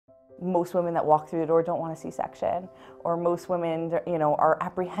most women that walk through the door don't want a C-section, or most women, you know, are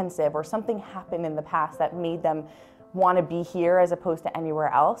apprehensive, or something happened in the past that made them want to be here as opposed to anywhere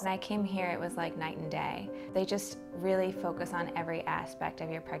else. When I came here, it was like night and day. They just really focus on every aspect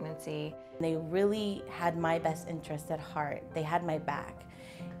of your pregnancy. They really had my best interest at heart. They had my back.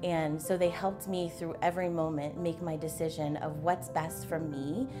 And so they helped me through every moment make my decision of what's best for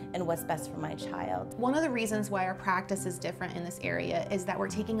me and what's best for my child. One of the reasons why our practice is different in this area is that we're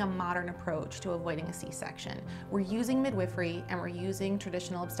taking a modern approach to avoiding a C-section. We're using midwifery and we're using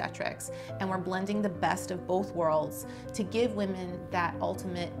traditional obstetrics, and we're blending the best of both worlds to give women that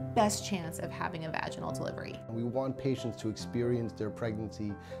ultimate best chance of having a vaginal delivery. We want patients to experience their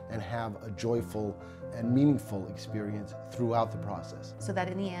pregnancy and have a joyful and meaningful experience throughout the process, so that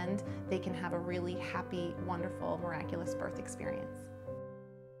in the end, they can have a really happy, wonderful, miraculous birth experience.